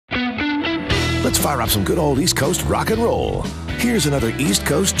Let's fire up some good old East Coast rock and roll. Here's another East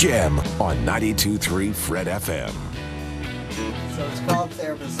Coast gem on 92.3 Fred FM. So it's called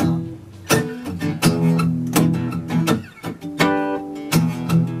Therapist Song.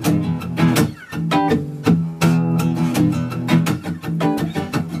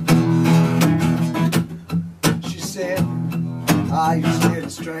 She said, "Are you scared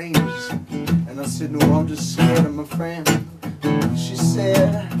of strangers?" And I said, "No, I'm just scared of my friend." She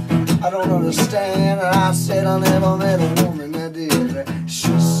said, "I don't understand." And I said, "I never met a woman that did."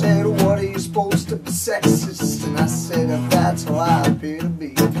 She said, "What are you supposed to be sexist?" And I said, "If that's how I appear to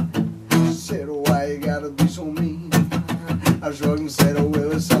be." She said, "Why you gotta be so mean?" I shrugged and said, "Oh,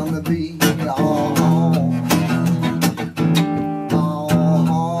 well, it's on the beat." Oh,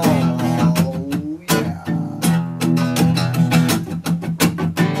 yeah.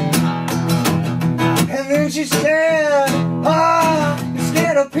 And then she said, "You're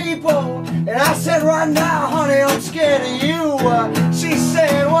scared of people." And I said, "Right now, honey, I'm scared of you." She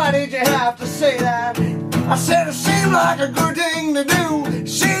said, "Why did you have to say that?" I said, "It seemed like a good thing to do."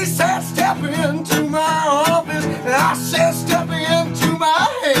 She said, "Step into my office." And I said, "Step into my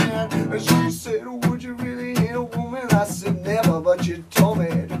head." And she said, "Would you really hit a woman?" I said, "Never, but you told me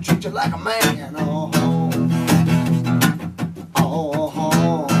to treat you like a man." Oh, oh,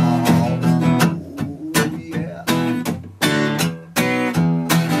 oh, yeah.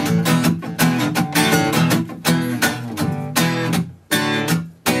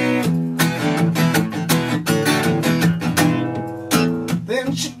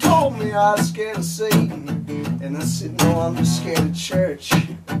 Then she told me I was scared of Satan. And I said, "No, I'm just scared of church."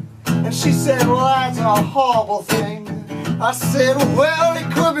 And she said, "Well, that's a horrible thing." I said, "Well, it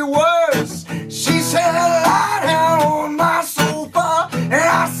could be worse." She said, "Lie down on my sofa." And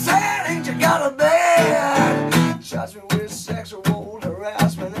I said, "Ain't you got a bed?" Charged me with sexual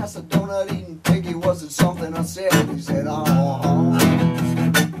harassment. I said, "Donut eating piggy, was it something I said?" He said, "Oh."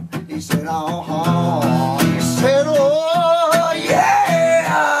 He said, "Oh." He said, "Oh, yeah."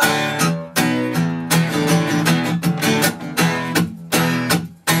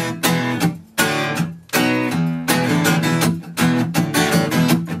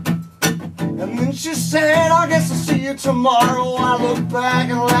 She said, "I guess I'll see you tomorrow." I looked back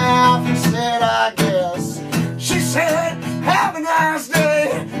and laughed and said, "I guess." She said, "Have a nice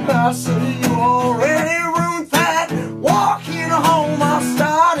day." I said, "You already ruined that." Walking home, I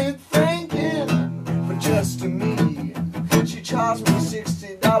started thinking, but just to me, she charged me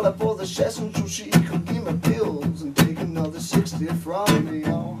 $60 for the session so she could give me pills and take another 60 from me.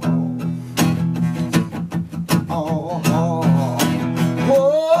 Oh, oh, oh,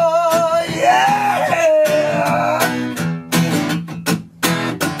 oh, yeah.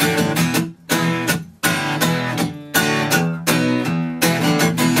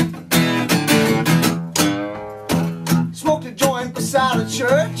 Smoked a joint beside a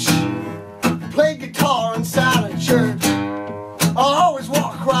church, played guitar inside a church. I always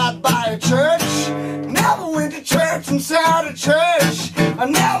walk right by a church, never went to church inside a church. I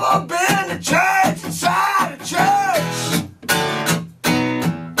never been to church inside a church.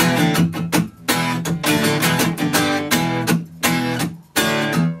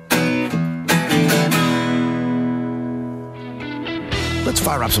 Let's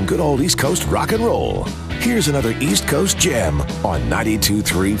fire up some good old East Coast rock and roll. Here's another East Coast gem on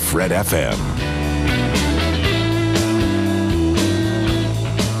 92.3 Fred FM.